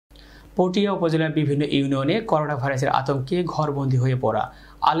পটিয়া উপজেলার বিভিন্ন ইউনিয়নে করোনা ভাইরাসের আতঙ্কে ঘরবন্দি হয়ে পড়া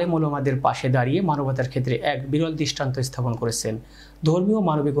আলেম ওলামাদের পাশে দাঁড়িয়ে মানবতার ক্ষেত্রে এক বিরল দৃষ্টান্ত স্থাপন করেছেন ধর্মীয়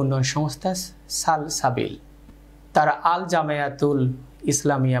মানবিক উন্নয়ন সংস্থা সালসাবিল। তারা আল জামায়াতুল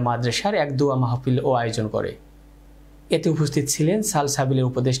ইসলামিয়া মাদ্রাসার এক দোয়া মাহফিল ও আয়োজন করে। এতে উপস্থিত ছিলেন সালসাবিলের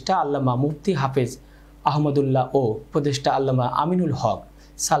উপদেষ্টা আল্লামা মুফতি হাফেজ আহমদুল্লাহ ও উপদেষ্টা আল্লামা আমিনুল হক,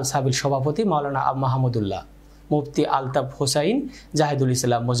 সালসাবিল সভাপতি মাওলানা মাহমুদুল্লাহ, মুফতি আলতাফ হোসাইন, জাহিদুল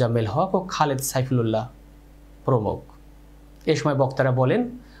ইসলাম, মোজাম্মেল হক ও খালেদ সাইফুল্লাহ প্রমুখ। এ সময় বক্তারা বলেন,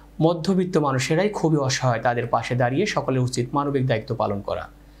 মধ্যবিত্ত মানুষেরাই খুবই অসহায়, তাদের পাশে দাঁড়িয়ে সকলের উচিত মানবিক দায়িত্ব পালন করা,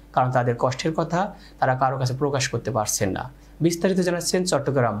 কারণ তাদের কষ্টের কথা তারা কারো কাছে প্রকাশ করতে পারছেন না। বিস্তারিত জানাচ্ছেন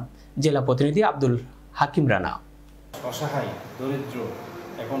চট্টগ্রাম জেলা প্রতিনিধি আব্দুল হাকিম রানা। অসহায়, দরিদ্র,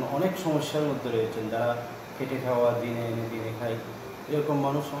 এখন অনেক সমস্যার মধ্যে রয়েছেন, যারা খেটে খাওয়া, দিনে এনে দিনে খায়, এরকম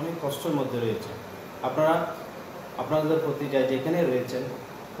মানুষ অনেক কষ্টের মধ্যে রয়েছে। আপনাদের প্রতি যেখানে রয়েছেন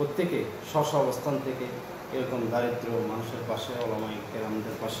প্রত্যেকে স্ব অবস্থান থেকে এরকম দারিদ্র মানুষের পাশে, ওলামায়ে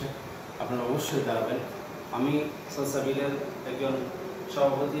কেরামদের পাশে আপনারা অবশ্যই দাঁড়াবেন। আমি সালসাবিলের একজন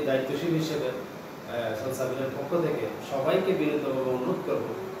সভাপতি দায়িত্বশীল হিসেবে সালসাবিলের পক্ষ থেকে সবাইকে বিনীতভাবে অনুরোধ করব,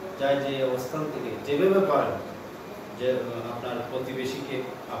 যাই যে অবস্থান থেকে যেভাবে পারেন যে আপনার প্রতিবেশীকে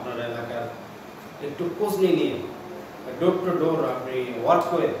আপনার এলাকার একটু খোঁজ নিয়ে ডোর টু ডোর আপনি ওয়ার্ক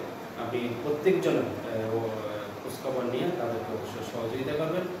করে আপনি প্রত্যেকজনের খোঁজখবর নিয়ে তাদেরকে অবশ্যই সহযোগিতা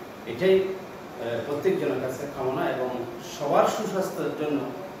করবেন। এটাই প্রত্যেকজনের কাছে কামনা, এবং সবার সুস্বাস্থ্যের জন্য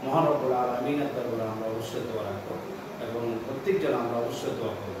মহান রব্বুল আলামিনের দরবারে আমরা অবশ্যই দোয়া রাখবো এবং প্রত্যেকজন আমরা অবশ্যই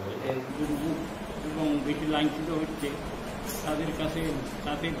দোয়া করবো। এটাই এবং বেশি লাঞ্ছিত হচ্ছে তাদের কাছে,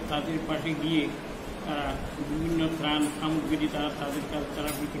 তাদের পাশে গিয়ে তারা বিভিন্ন ত্রাণ সামগ্রী তাদের কাছে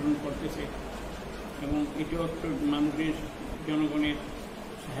তারা বিতরণ করতেছে, এবং এটাও একটা মানুষের, জনগণের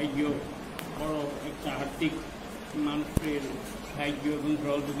সাহায্য, বড় একটা আর্থিক মানুষের সাহায্য এবং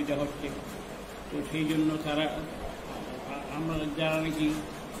সহযোগিতা হচ্ছে। তো সেই জন্য তারা, আমরা যারা নাকি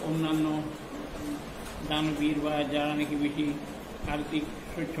অন্যান্য দানবীর বা যারা নাকি বেশি আর্থিক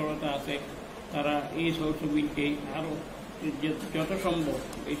সচ্ছলতা আছে, তারা এই সহযোগিতাকে আরও যত সম্ভব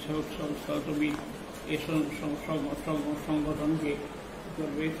এই সহযোগী এই সংগঠনকে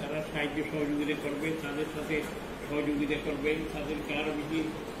করবে, তারা সাহায্য সহযোগিতা করবে, তাদের সাথে সহযোগিতা করবে, তাদেরকে আরও বেশি,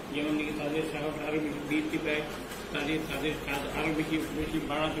 যেমন নাকি তাদের সাহস আরও বেশি বৃদ্ধি পায়, তাদের কাজ আরও বেশি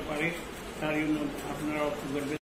বাড়াতে পারে, তার জন্য আপনারাও করবেন।